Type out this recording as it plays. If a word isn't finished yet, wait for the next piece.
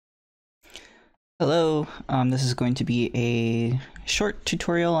Hello, this is going to be a short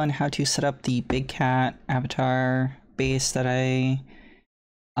tutorial on how to set up the big cat avatar base that I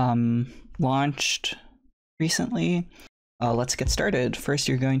launched recently. Let's get started. First,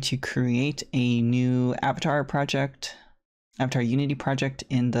 you're going to create a new avatar Unity project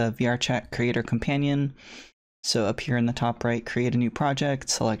in the VRChat Creator Companion. So up here in the top right, create a new project,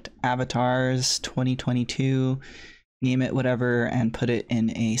 select Avatars 2022, name it whatever, and put it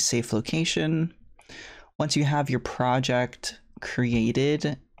in a safe location. Once you have your project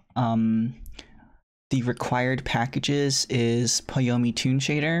created, the required packages is Poyomi Toon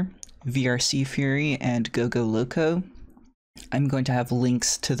Shader, VRC Fury, and GoGo Loco. I'm going to have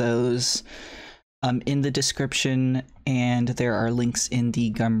links to those in the description, and there are links in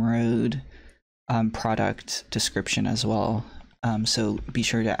the Gumroad product description as well. So be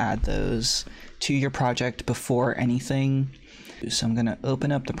sure to add those to your project before anything. So I'm going to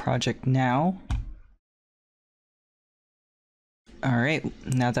open up the project now. Alright,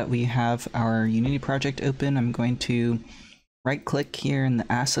 now that we have our Unity project open, I'm going to right-click here in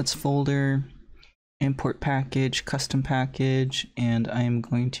the Assets folder, Import Package, Custom Package, and I am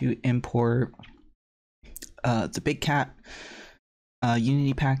going to import the Big Cat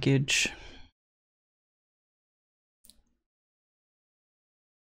Unity package.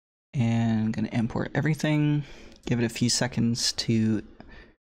 And I'm going to import everything, give it a few seconds to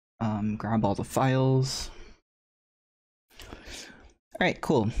grab all the files. Alright,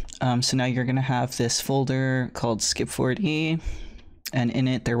 cool. So now you're going to have this folder called skip4d, and in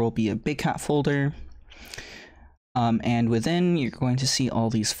it there will be a big cat folder. And within you're going to see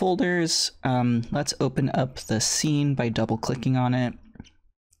all these folders. Let's open up the scene by double clicking on it.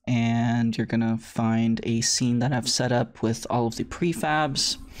 And you're going to find a scene that I've set up with all of the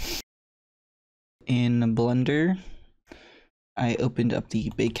prefabs. In Blender, I opened up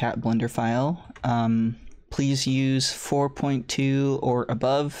the big cat Blender file. Please use 4.2 or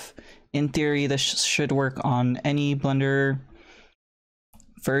above. In theory, this should work on any Blender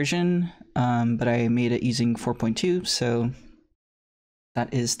version, but I made it using 4.2, so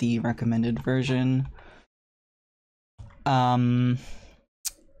that is the recommended version. There's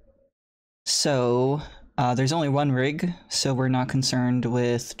only one rig, so we're not concerned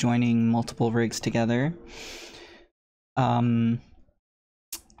with joining multiple rigs together.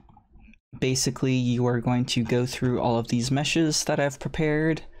 Basically, you are going to go through all of these meshes that I've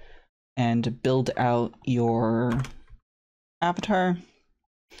prepared and build out your avatar.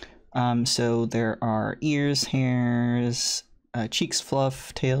 So there are ears, hairs, cheeks,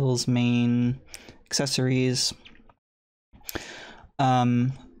 fluff, tails, mane, accessories.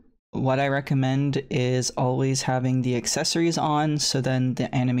 What I recommend is always having the accessories on, so then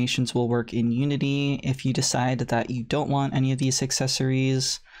the animations will work in Unity. If you decide that you don't want any of these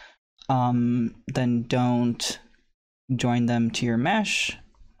accessories, then don't join them to your mesh.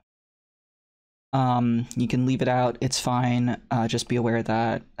 You can leave it out, it's fine. Just be aware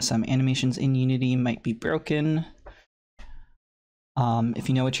that some animations in Unity might be broken. If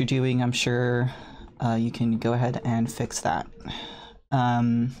you know what you're doing, I'm sure you can go ahead and fix that.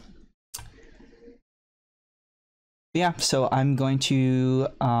 Yeah, so I'm going to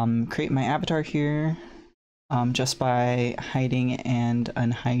create my avatar here just by hiding and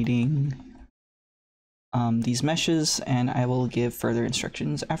unhiding these meshes, and I will give further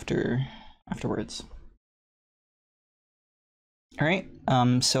instructions afterwards. Alright,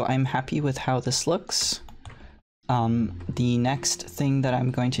 so I'm happy with how this looks. The next thing that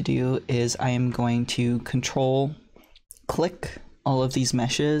I'm going to do is I am going to control-click all of these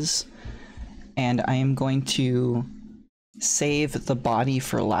meshes, and I am going to save the body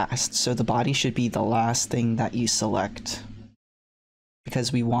for last. So the body should be the last thing that you select,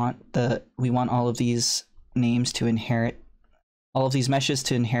 because we want all of these names to inherit, all of these meshes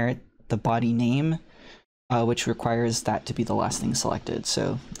to inherit the body name, which requires that to be the last thing selected.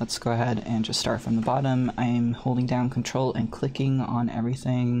 So let's go ahead and just start from the bottom. I'm holding down Control and clicking on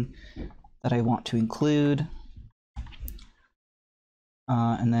everything that I want to include.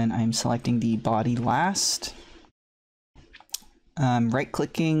 And then I'm selecting the body last.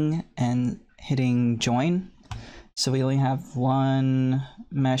 Right-clicking and hitting join. So we only have one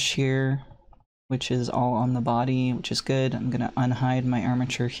mesh here, which is all on the body, which is good. I'm going to unhide my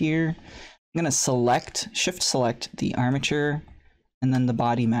armature here. I'm going to shift select the armature and then the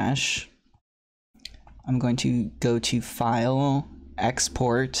body mesh. I'm going to go to File,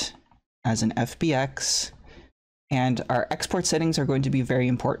 Export as an FBX. And our export settings are going to be very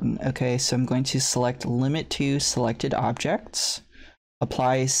important. Okay, so I'm going to select Limit to Selected Objects,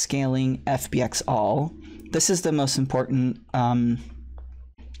 apply Scaling FBX All. This is the most important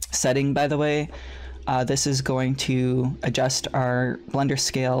setting, by the way. This is going to adjust our Blender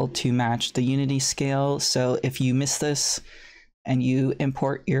scale to match the Unity scale. So if you miss this and you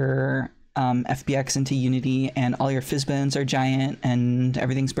import your FBX into Unity and all your fizzbones are giant and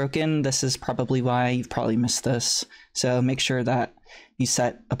everything's broken, this is probably why you've probably missed this. So make sure that you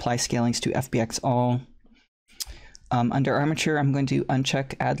set apply scalings to FBX all. Under armature, I'm going to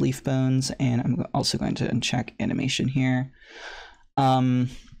uncheck add leaf bones, and I'm also going to uncheck animation here.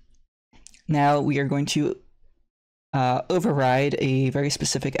 Now we are going to override a very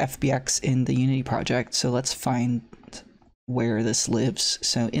specific FBX in the Unity project. So let's find where this lives.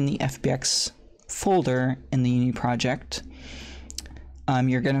 So in the FBX folder in the Unity project,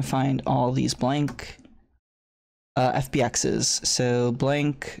 you're going to find all these blank FBXs. So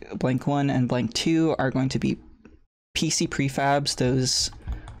blank 1 and blank 2 are going to be PC prefabs. Those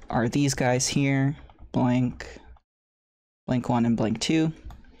are these guys here, blank 1 and blank 2.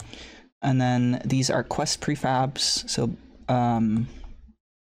 And then these are quest prefabs. So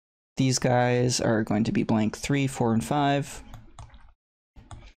these guys are going to be blank 3, 4, and 5.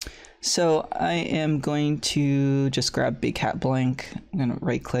 So I am going to just grab big cat blank. I'm going to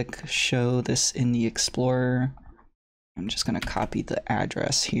right click, show this in the Explorer. I'm just going to copy the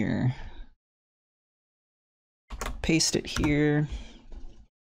address here, paste it here,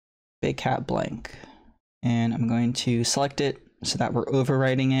 big cat blank, and I'm going to select it so that we're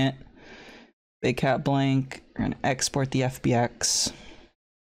overwriting it. Big cat blank, we're going to export the FBX,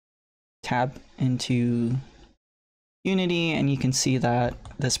 tab into Unity, and you can see that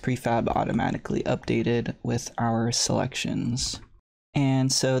this prefab automatically updated with our selections.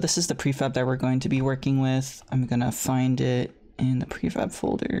 And so this is the prefab that we're going to be working with. I'm going to find it in the prefab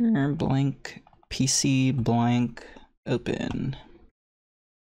folder, blank PC blank open.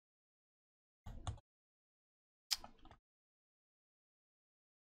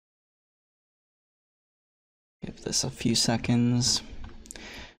 Give this a few seconds.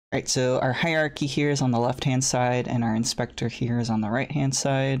 All right, so our hierarchy here is on the left-hand side and our inspector here is on the right-hand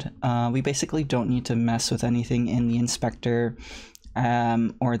side. We basically don't need to mess with anything in the inspector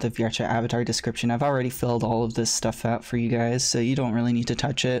or the VRChat avatar description. I've already filled all of this stuff out for you guys, so you don't really need to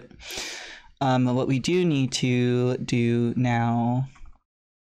touch it. What we do need to do now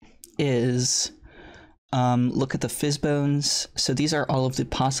is look at the fizzbones. So these are all of the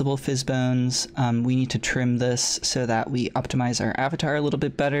possible fizzbones. We need to trim this so that we optimize our avatar a little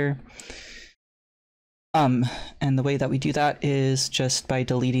bit better. And the way that we do that is just by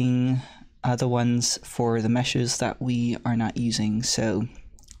deleting the ones for the meshes that we are not using. So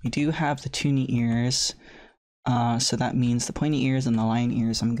we do have the toonie ears. So that means the pointy ears and the lion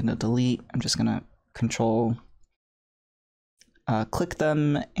ears I'm going to delete. I'm just going to control click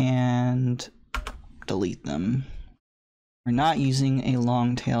them and delete them. We're not using a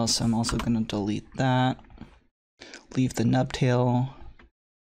long tail, so I'm also going to delete that. Leave the nub tail,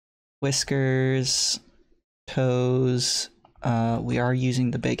 whiskers, toes. We are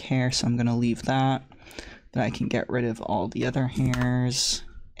using the big hair, so I'm going to leave that. Then I can get rid of all the other hairs,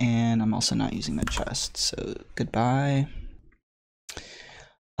 and I'm also not using the chest, so goodbye.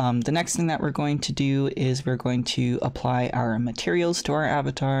 The next thing that we're going to do is we're going to apply our materials to our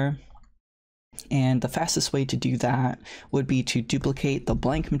avatar. And the fastest way to do that would be to duplicate the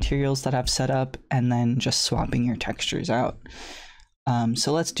blank materials that I've set up and then just swapping your textures out.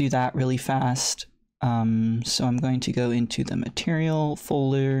 So let's do that really fast. So I'm going to go into the material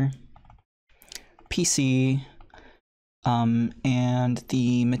folder, PC, and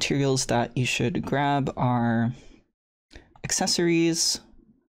the materials that you should grab are accessories,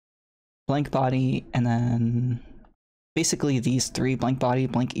 blank body, and then basically these three: blank body,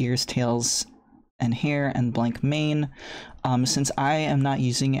 blank ears, tails, and hair, and blank mane. Since I am not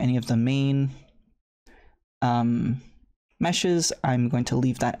using any of the main meshes, I'm going to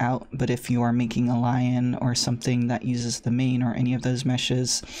leave that out, but if you are making a lion or something that uses the mane or any of those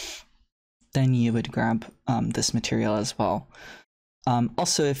meshes, then you would grab this material as well.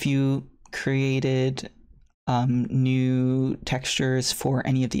 Also, if you created new textures for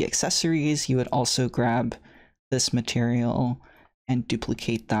any of the accessories, you would also grab this material and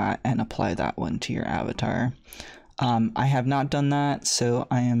duplicate that and apply that one to your avatar. I have not done that, so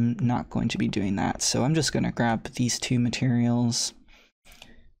I am not going to be doing that. So I'm just going to grab these two materials,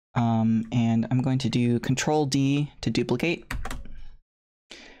 and I'm going to do Control D to duplicate.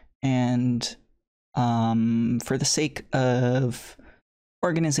 And for the sake of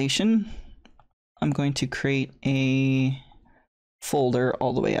organization, I'm going to create a folder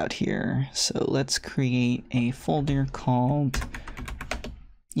all the way out here. So let's create a folder called,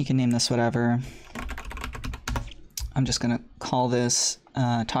 you can name this whatever. I'm just gonna call this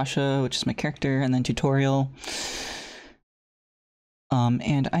Tasha, which is my character, and then tutorial.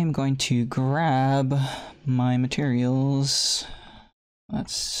 And I'm going to grab my materials.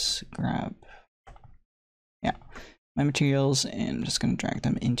 Let's grab, yeah, my materials, and I'm just gonna drag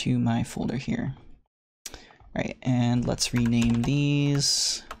them into my folder here. Right, and let's rename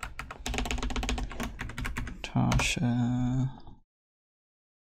these. Tasha.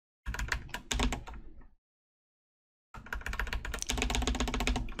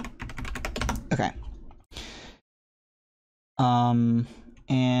 Okay.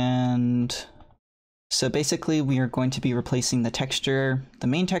 And so basically we are going to be replacing the texture, the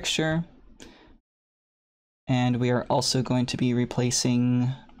main texture, and we are also going to be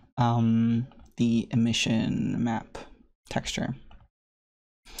replacing the emission map texture.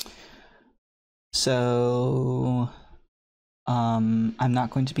 So I'm not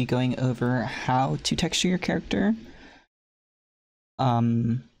going to be going over how to texture your character.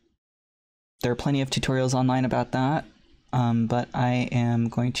 There are plenty of tutorials online about that, but I am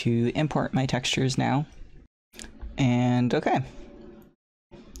going to import my textures now. And okay,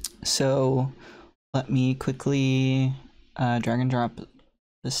 so let me quickly drag and drop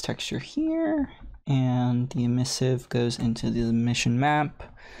this texture here, and the emissive goes into the emission map.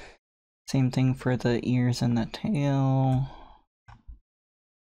 Same thing for the ears and the tail.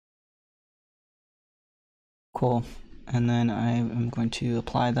 Cool. And then I am going to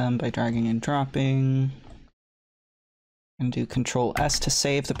apply them by dragging and dropping. And do Control S to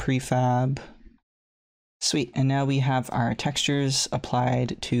save the prefab. Sweet, and now we have our textures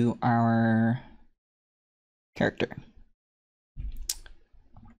applied to our character.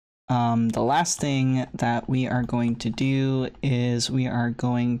 The last thing that we are going to do is we are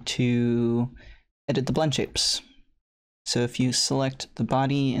going to edit the blend shapes. So if you select the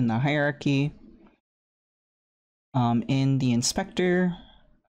body in the hierarchy, in the inspector,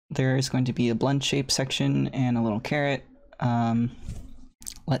 there is going to be a blend shape section and a little caret.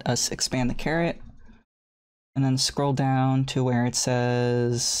 Let us expand the caret and then scroll down to where it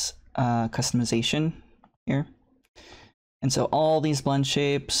says customization here. And so all these blend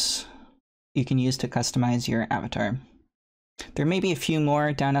shapes you can use to customize your avatar. There may be a few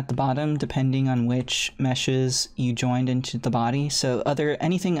more down at the bottom depending on which meshes you joined into the body. So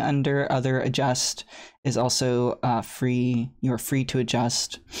anything under other adjust is also free. You're free to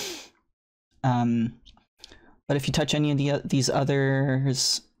adjust. But if you touch any of these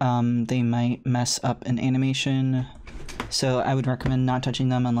others, they might mess up an animation. So I would recommend not touching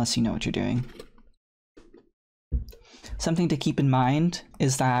them unless you know what you're doing. Something to keep in mind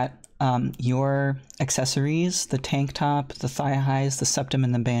is that your accessories, the tank top, the thigh highs, the septum,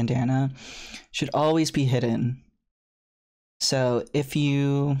 and the bandana, should always be hidden. So if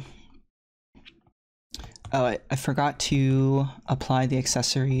you... Oh, I forgot to apply the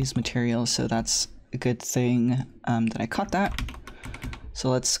accessories material, so that's a good thing that I caught that. So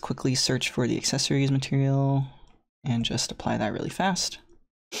let's quickly search for the accessories material and just apply that really fast.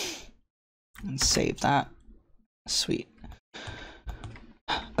 And save that. Sweet.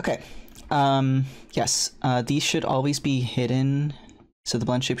 Okay. Yes, these should always be hidden. So the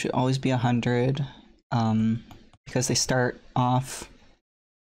blend shape should always be 100 because they start off,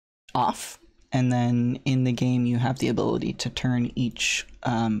 and then in the game you have the ability to turn each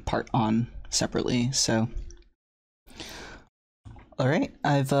part on separately. So, all right,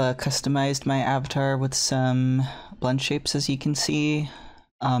 I've customized my avatar with some blend shapes, as you can see.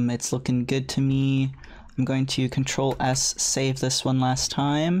 It's looking good to me. I'm going to Control S, save this one last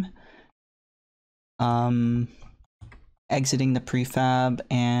time. Exiting the prefab,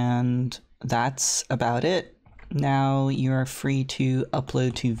 and that's about it. Now you're free to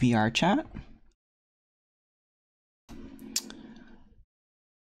upload to VRChat.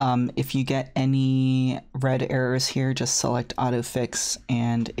 If you get any red errors here, just select autofix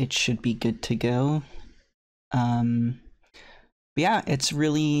and it should be good to go. But yeah, it's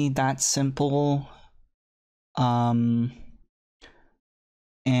really that simple.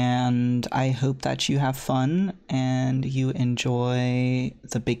 And I hope that you have fun and you enjoy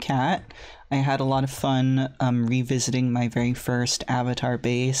the big cat. I had a lot of fun revisiting my very first avatar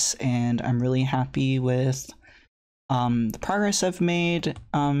base, and I'm really happy with the progress I've made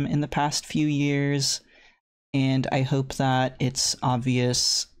in the past few years, and I hope that it's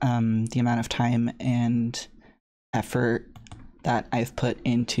obvious the amount of time and effort that I've put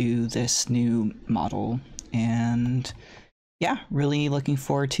into this new model. And yeah, really looking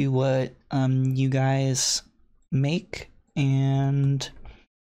forward to what you guys make, and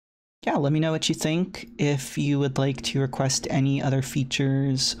yeah, let me know what you think. If you would like to request any other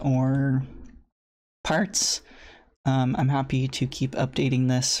features or parts, I'm happy to keep updating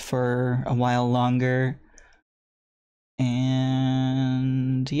this for a while longer.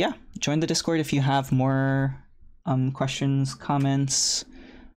 And yeah, join the Discord if you have more questions, comments,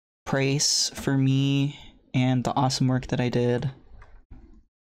 praise for me and the awesome work that I did.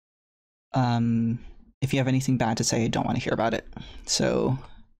 If you have anything bad to say, I don't want to hear about it. So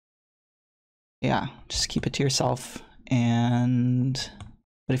yeah, just keep it to yourself.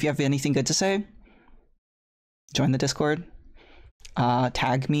 But if you have anything good to say, join the Discord.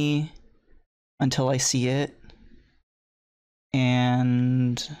 Tag me until I see it.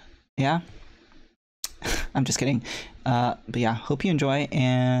 And yeah, I'm just kidding. But yeah, hope you enjoy,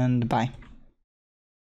 and bye.